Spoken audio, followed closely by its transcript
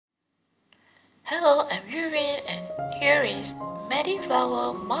Hello, I'm Yurin and here is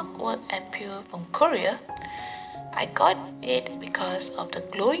MediFlower Mugwort Ampoule from Korea. I got it because of the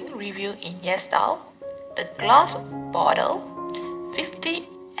glowing review in YesStyle. The glass bottle, 50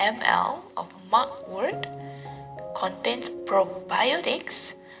 ml of mugwort, contains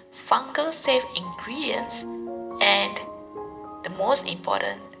probiotics, fungal-safe ingredients, and the most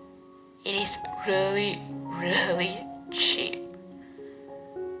important, it is really cheap.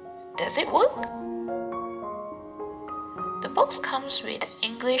 Does it work? The box comes with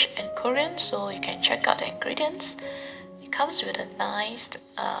English and Korean, so you can check out the ingredients. It comes with a nice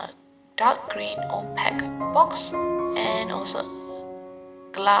dark green opaque box and also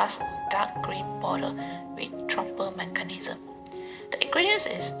glass dark green bottle with dropper mechanism. The ingredients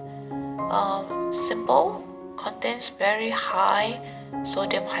is simple, contains very high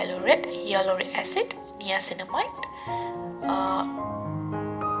sodium hyalurate, hyaluronic acid, niacinamide,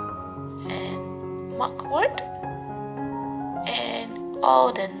 and mugwort, and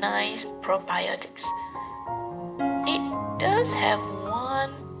all the nice probiotics. It does have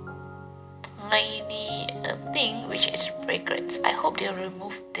one tiny thing, which is fragrance. I hope they'll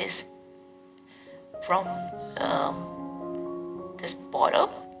remove this from this bottle,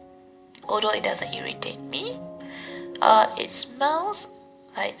 although it doesn't irritate me. It smells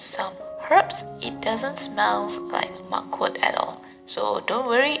like some herbs. It doesn't smell like mugwort at all, so don't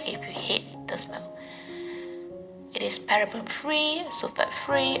worry if you hate the smell. It is paraben-free,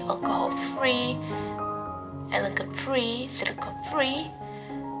 sulfate-free, alcohol-free, allergen-free, silicone-free,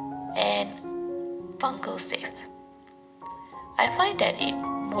 and fungal-safe. I find that it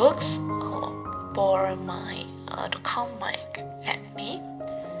works for my to calm my acne,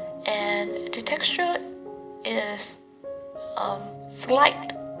 and the texture is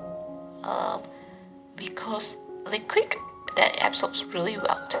slight because liquid that absorbs really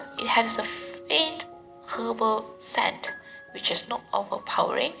well. It has a faint herbal scent which is not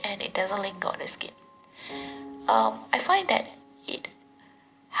overpowering and it doesn't linger on the skin. I find that it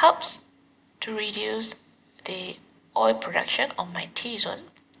helps to reduce the oil production on my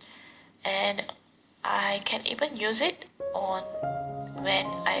T-zone, and I can even use it on when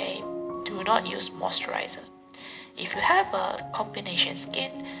I do not use moisturizer. If you have a combination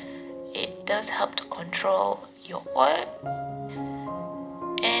skin, it does help to control your oil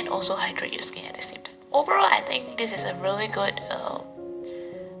and also hydrate your skin at the same time. Overall, I think this is a really good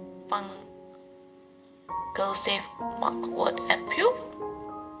fungal-safe mugwort ampoule.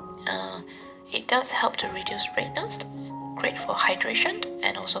 It does help to reduce redness, great for hydration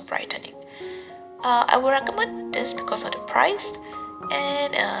and also brightening. I would recommend this because of the price,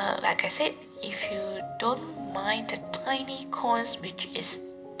 and like I said, if you don't mind the tiny cons, which is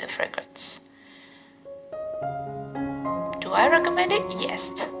the fragrance. Do I recommend it?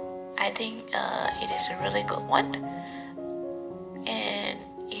 Yes. I think it is a really good one, and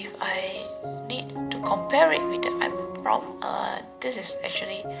if I need to compare it with the I'm from, this is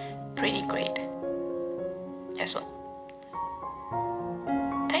actually pretty great as well.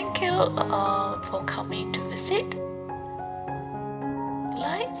 Thank you for coming to visit.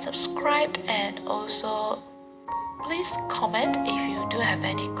 Like, subscribe, and also please comment if you do have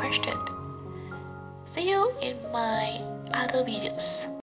any question. See you in my other videos.